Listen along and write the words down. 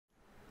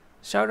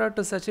Shout out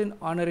to Sachin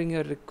honoring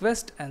your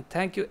request, and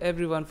thank you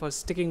everyone for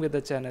sticking with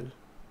the channel.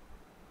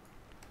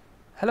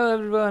 Hello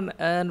everyone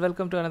and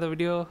welcome to another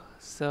video.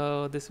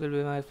 So this will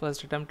be my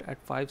first attempt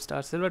at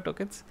 5-star silver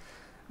tokens.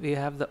 We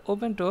have the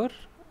open tour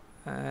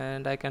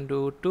and I can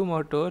do 2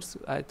 more tours.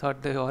 I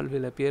thought they all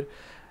will appear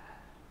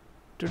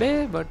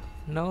today, but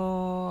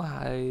no,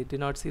 I did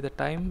not see the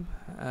time.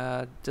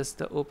 Just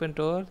the open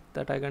tour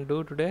that I can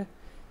do today.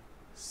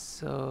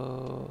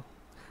 So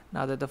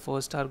now that the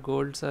 4-star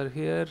golds are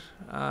here,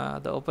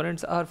 the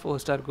opponents are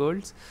 4-star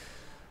golds.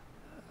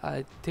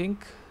 I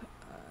think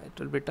it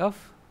will be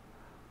tough.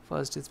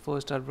 First is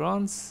 4-star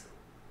bronze.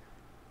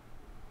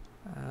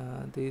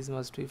 These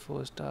must be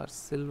 4-star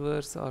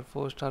silvers or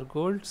 4-star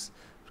golds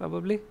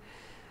probably.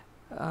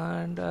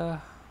 And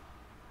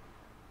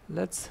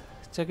let's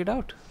check it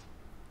out.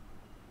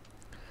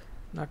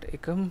 Not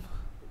Icum.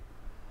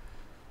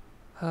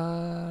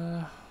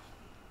 How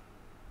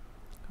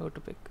to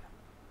pick?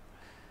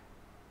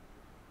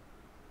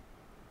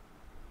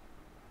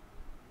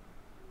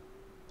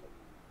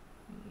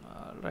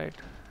 Alright,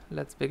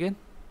 let's begin.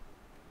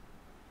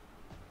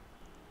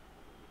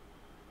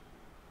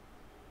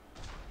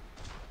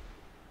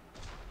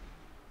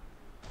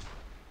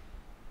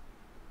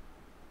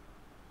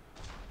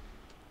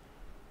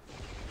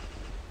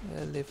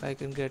 Well, if I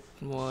can get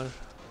more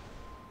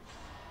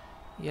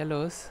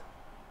yellows.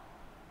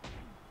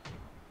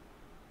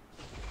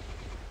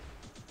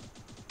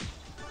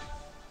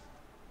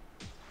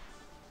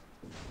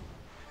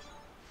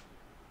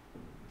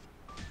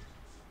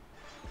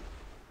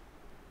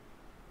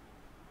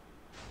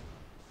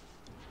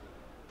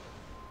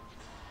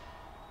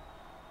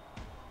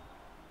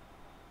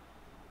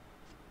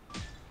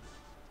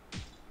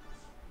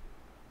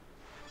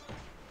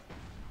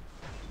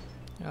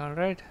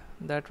 Alright,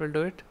 that will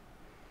do it.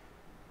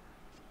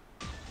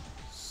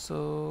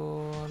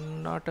 So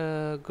not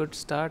a good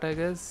start, I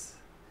guess.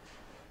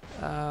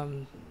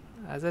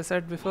 As I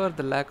said before,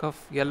 the lack of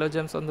yellow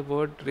gems on the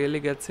board really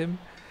gets him,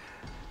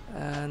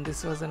 and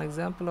this was an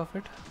example of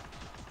it.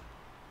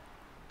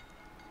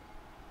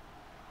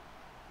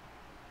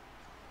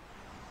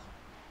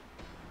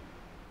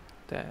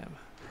 Damn,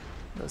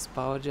 those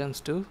power gems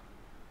too.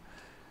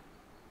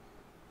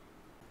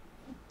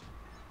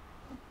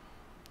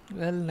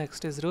 Well,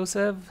 next is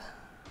Rusev.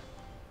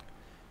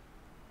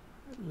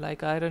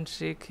 Like Iron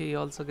Sheik, he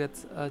also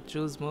gets a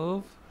choose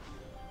move.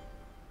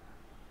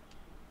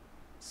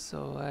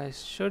 So I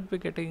should be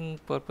getting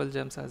purple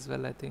gems as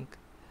well, I think.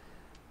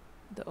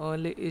 The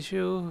only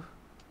issue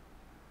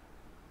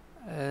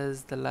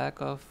is the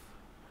lack of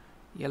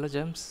yellow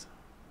gems.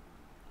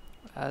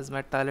 As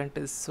my talent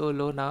is so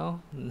low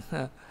now,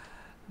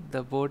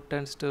 the board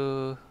tends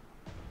to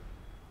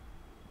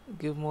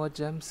give more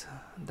gems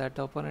that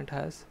the opponent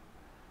has.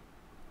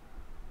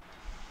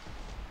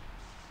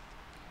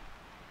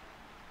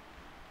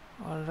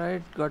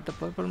 Alright, got the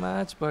purple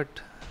match, but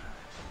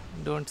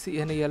don't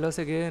see any yellows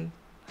again.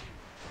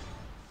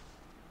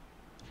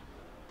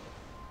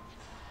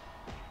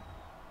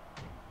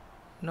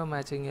 No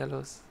matching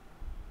yellows.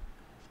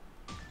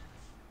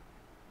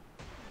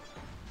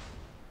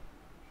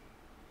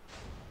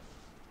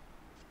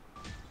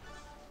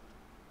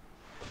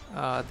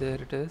 Ah,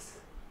 there it is.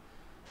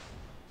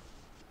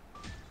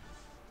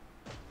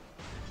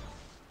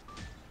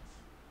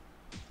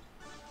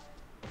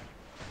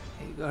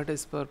 He got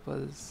his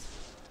purples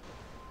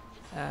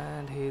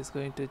and he is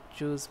going to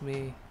choose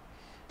me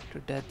to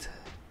death.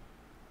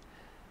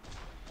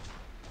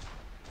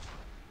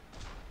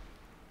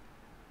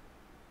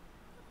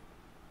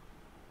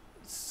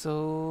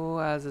 So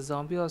as a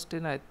zombie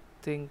Austin, I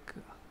think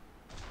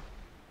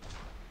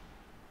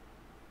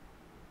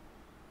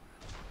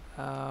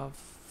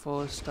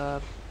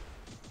 4-star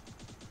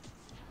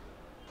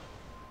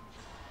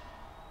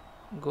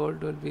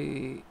gold will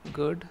be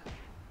good,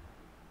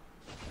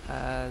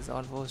 as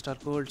on 4-star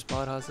golds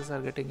powerhouses are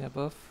getting a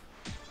buff.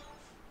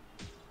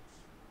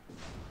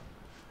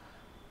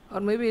 Or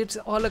maybe it's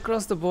all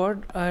across the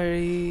board, I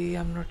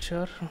am not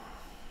sure.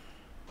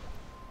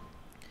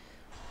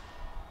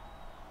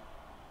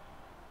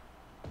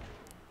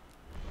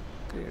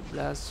 Create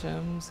blast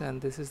gems,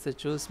 and this is the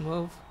choose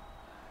move.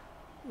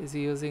 Is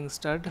he using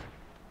stud?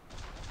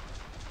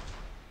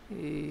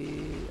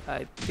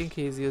 I think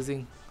he is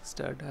using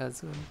stud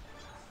as well.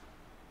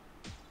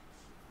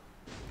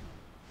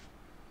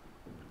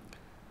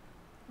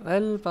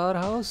 Well,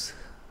 powerhouse.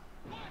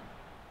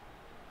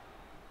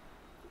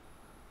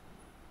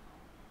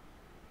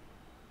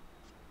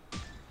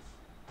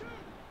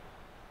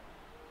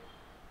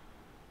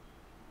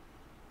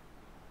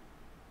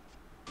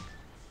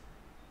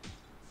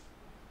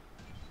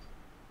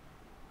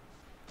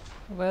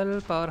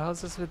 Well,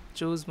 powerhouses with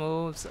choose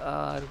moves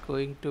are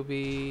going to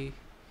be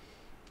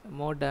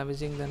more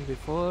damaging than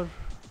before,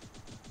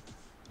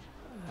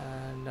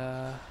 and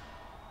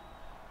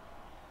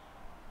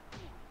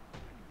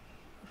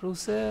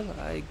Rusev,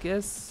 I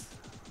guess,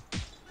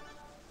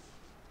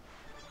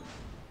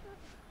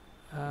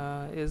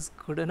 is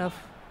good enough.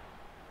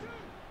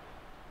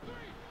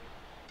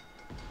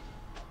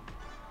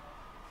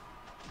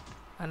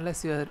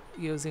 unless you are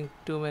using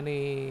too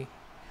many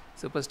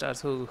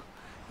superstars who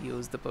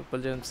use the purple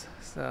gems,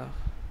 so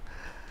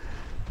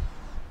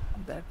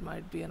that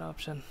might be an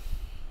option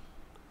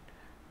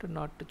to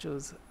not to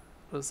choose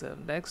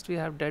Rusev. Next we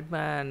have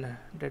Deadman.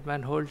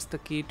 Deadman holds the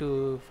key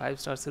to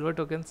 5-star silver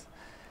tokens,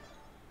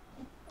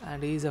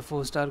 and he's a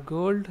 4-star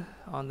gold.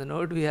 On the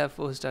node we have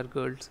 4-star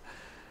golds.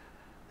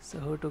 So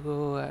who to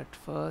go at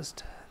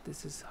first?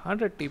 This is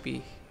 100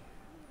 TP.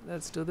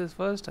 Let's do this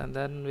first and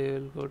then we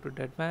will go to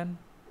Deadman.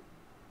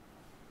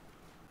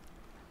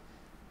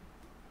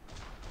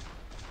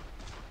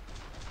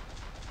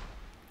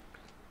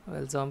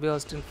 Well, Zombie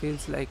Austin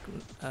feels like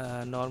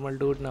a normal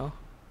dude now.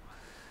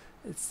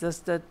 It's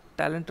just that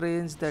talent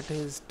range that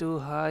is too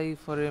high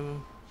for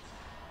him,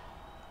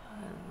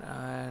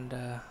 and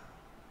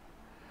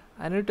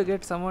I need to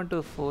get someone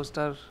to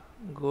 4-star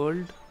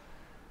gold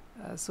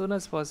as soon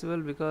as possible,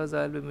 because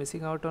I'll be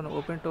missing out on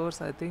open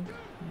tours, I think,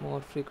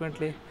 more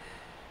frequently,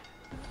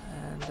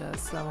 and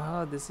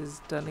somehow this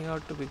is turning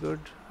out to be good.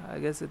 I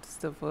guess it's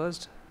the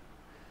first,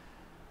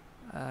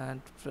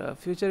 and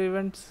future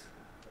events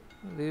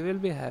we will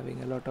be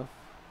having a lot of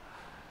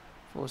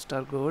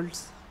 4-star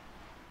golds,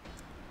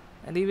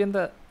 and even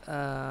the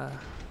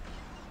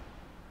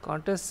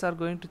contests are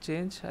going to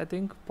change, I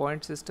think,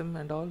 point system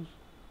and all.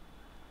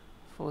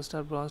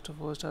 4-star bronze to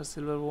 4-star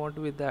silver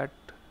won't be that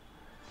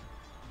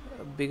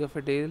big of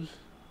a deal.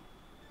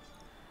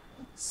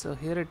 So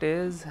here it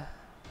is,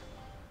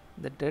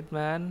 the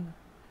Deadman,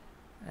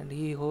 and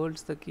he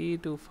holds the key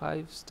to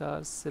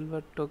 5-star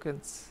silver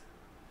tokens.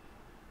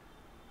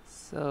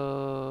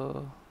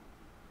 So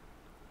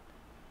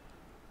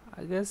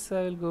I guess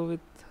I will go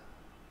with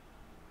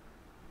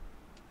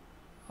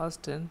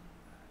Austin,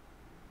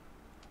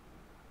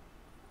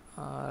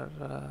 or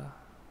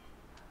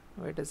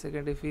wait a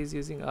second, if he's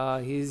using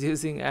he's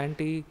using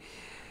anti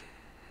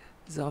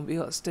Zombie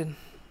Austin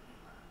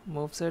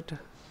moveset,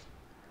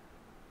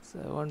 so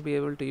I won't be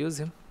able to use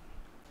him.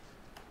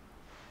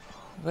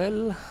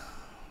 Well,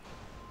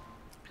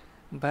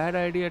 bad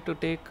idea to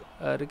take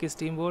Ricky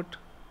Steamboat.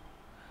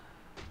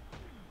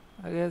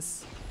 I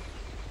guess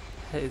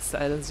his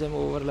silence gem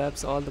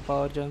overlaps all the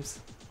power gems.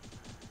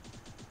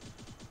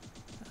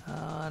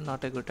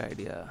 Not a good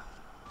idea.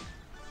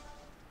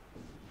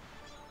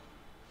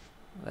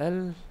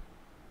 Well,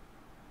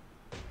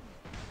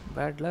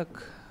 bad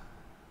luck,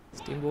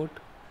 Steamboat.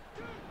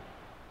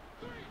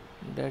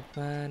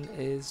 Deadman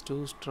is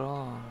too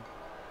strong.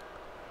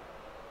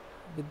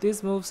 With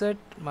this moveset,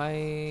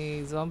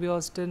 my Zombie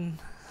Austin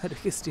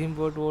Ricky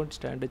Steamboat won't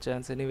stand a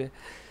chance anyway.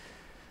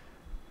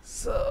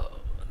 So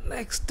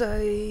next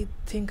I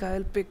think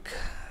I'll pick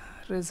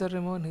Razor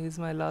Ramon. He is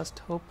my last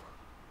hope.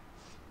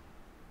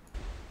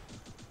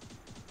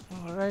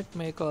 Alright,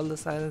 make all the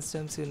silence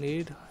gems you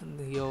need. And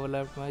he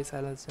overlapped my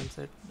silence gem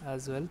set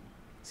as well.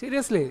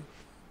 Seriously?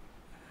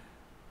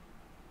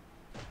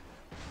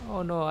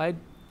 Oh no, I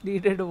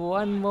needed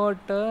one more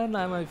turn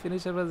and my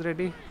finisher was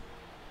ready.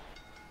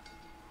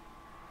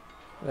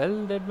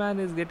 Well, Deadman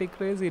is getting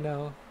crazy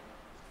now.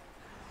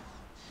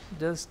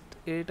 Just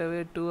ate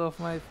away 2 of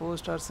my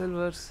 4-star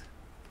silvers.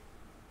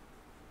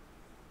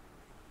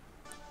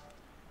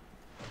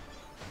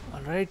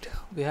 Alright,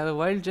 we have a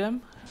wild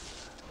gem.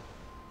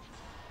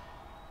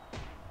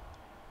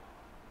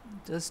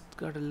 Just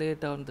gotta lay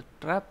down the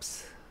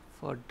traps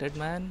for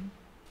Deadman.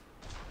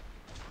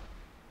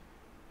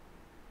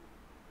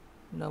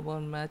 No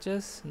more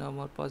matches, no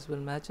more possible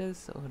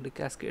matches, only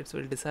cascades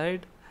will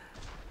decide.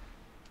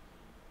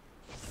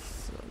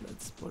 So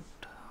let's put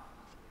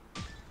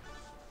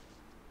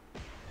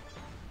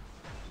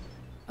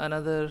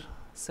another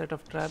set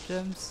of trap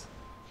gems.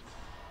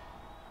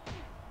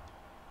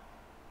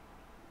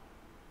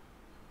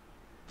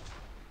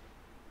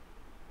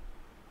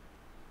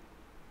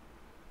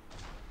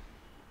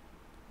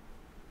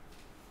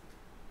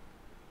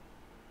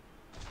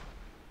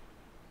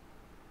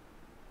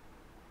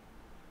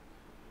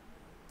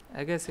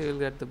 I guess he will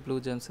get the blue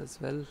gems as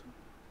well.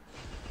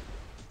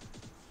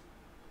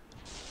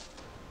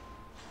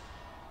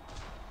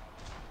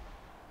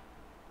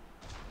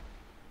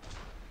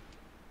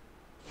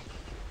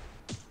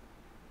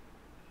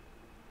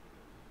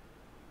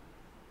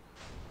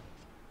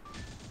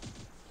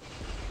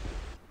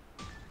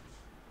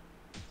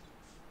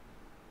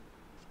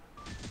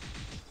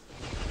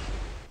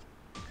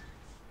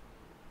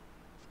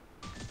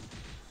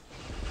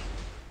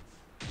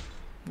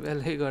 Well,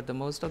 he got the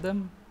most of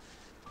them.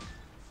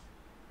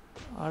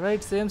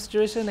 Alright, same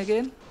situation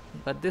again,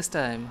 but this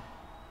time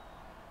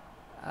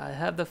I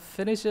have the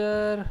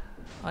finisher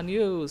on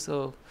you.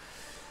 So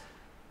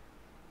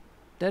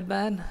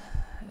Deadman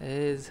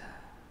is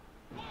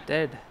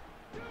dead.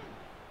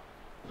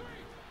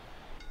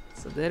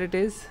 So there it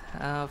is,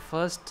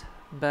 first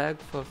bag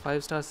for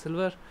 5-star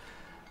silver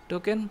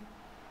token.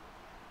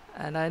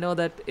 And I know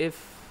that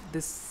if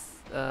this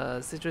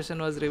situation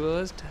was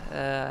reversed,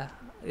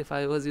 if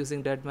I was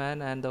using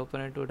Deadman and the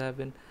opponent would have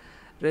been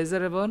Razor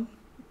Ribbon,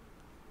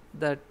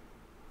 that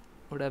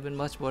would have been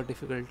much more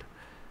difficult,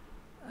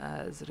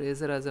 as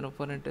Razor as an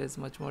opponent is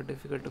much more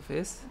difficult to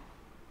face.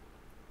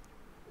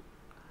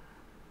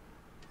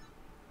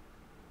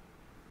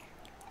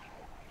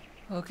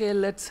 Okay,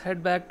 let's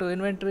head back to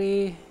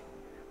inventory.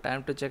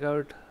 Time to check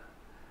out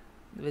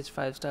which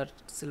 5-star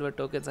silver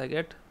tokens I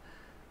get.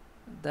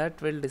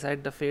 That will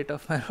decide the fate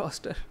of my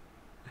roster.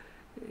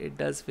 It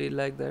does feel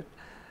like that.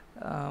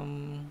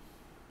 um,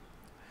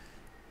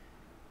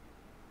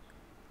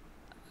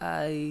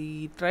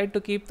 I tried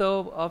to keep the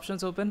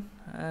options open,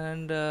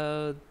 and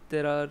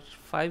there are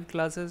 5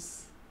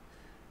 classes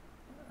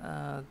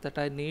that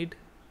I need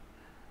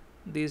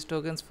these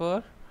tokens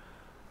for.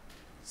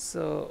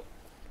 So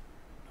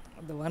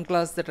the one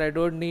class that I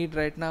don't need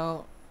right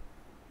now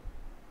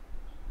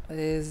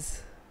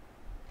is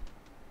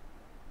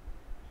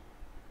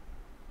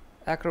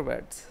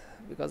acrobats,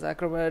 because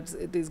acrobats,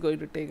 it is going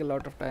to take a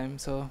lot of time.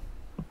 So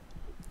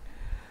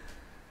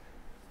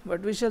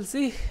but we shall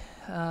see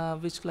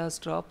which class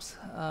drops.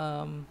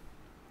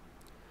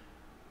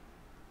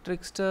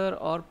 Trickster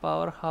or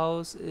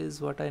powerhouse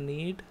is what I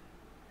need,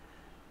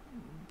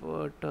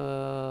 but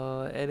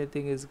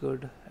anything is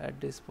good at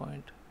this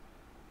point.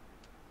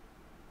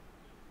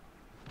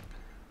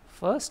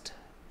 First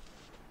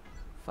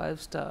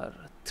 5-star,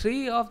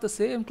 3 of the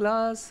same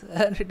class,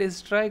 and it is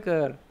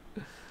striker.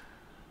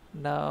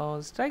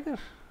 Now striker,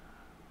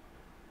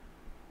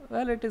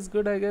 well, it is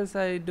good, I guess.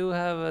 I do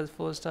have a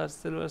 4-star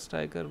silver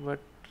striker, but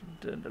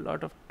a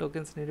lot of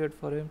tokens needed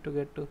for him to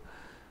get to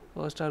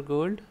 4-star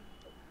gold.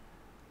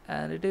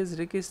 And it is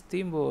Ricky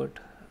Steamboat.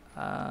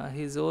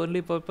 His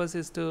only purpose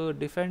is to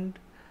defend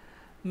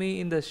me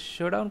in the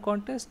showdown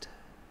contest.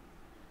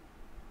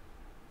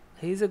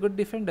 He's a good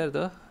defender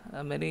though.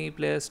 Many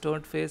players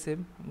don't face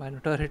him. My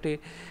notoriety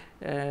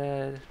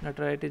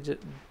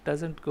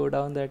doesn't go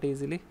down that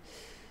easily.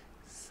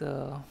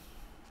 So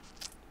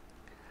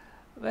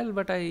well,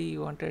 but I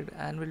wanted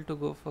Anvil to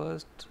go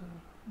first,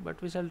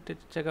 but we shall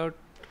check out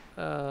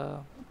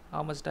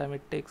how much time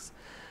it takes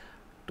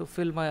to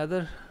fill my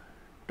other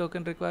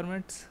token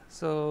requirements.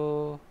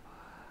 So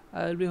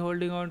I will be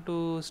holding on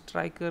to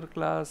striker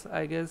class,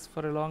 I guess,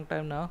 for a long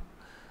time now.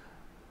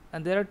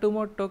 And there are 2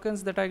 more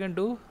tokens that I can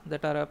do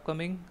that are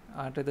upcoming: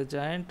 Ante the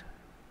Giant,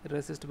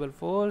 Irresistible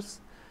Force,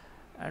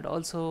 and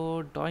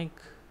also Doink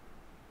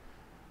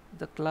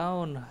the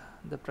Clown,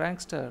 the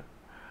Prankster.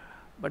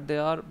 But they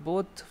are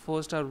both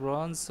 4-star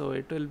bronze, so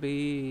it will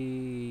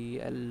be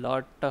a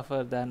lot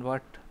tougher than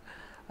what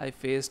I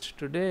faced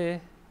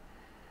today.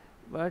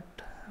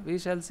 But we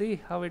shall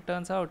see how it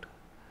turns out.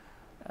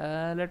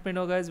 Let me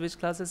know, guys, which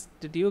classes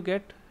did you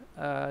get.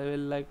 I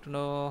will like to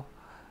know,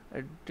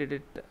 did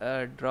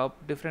it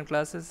drop different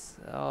classes,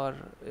 or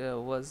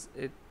was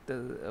it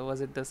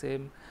the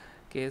same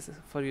case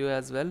for you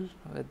as well,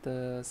 with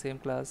the same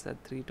class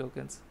at 3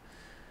 tokens?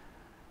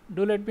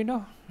 Do let me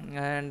know,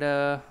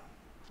 and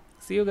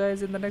see you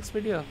guys in the next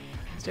video.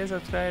 Stay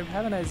subscribed,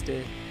 have a nice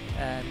day,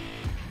 and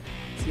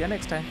see you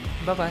next time.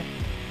 Bye bye.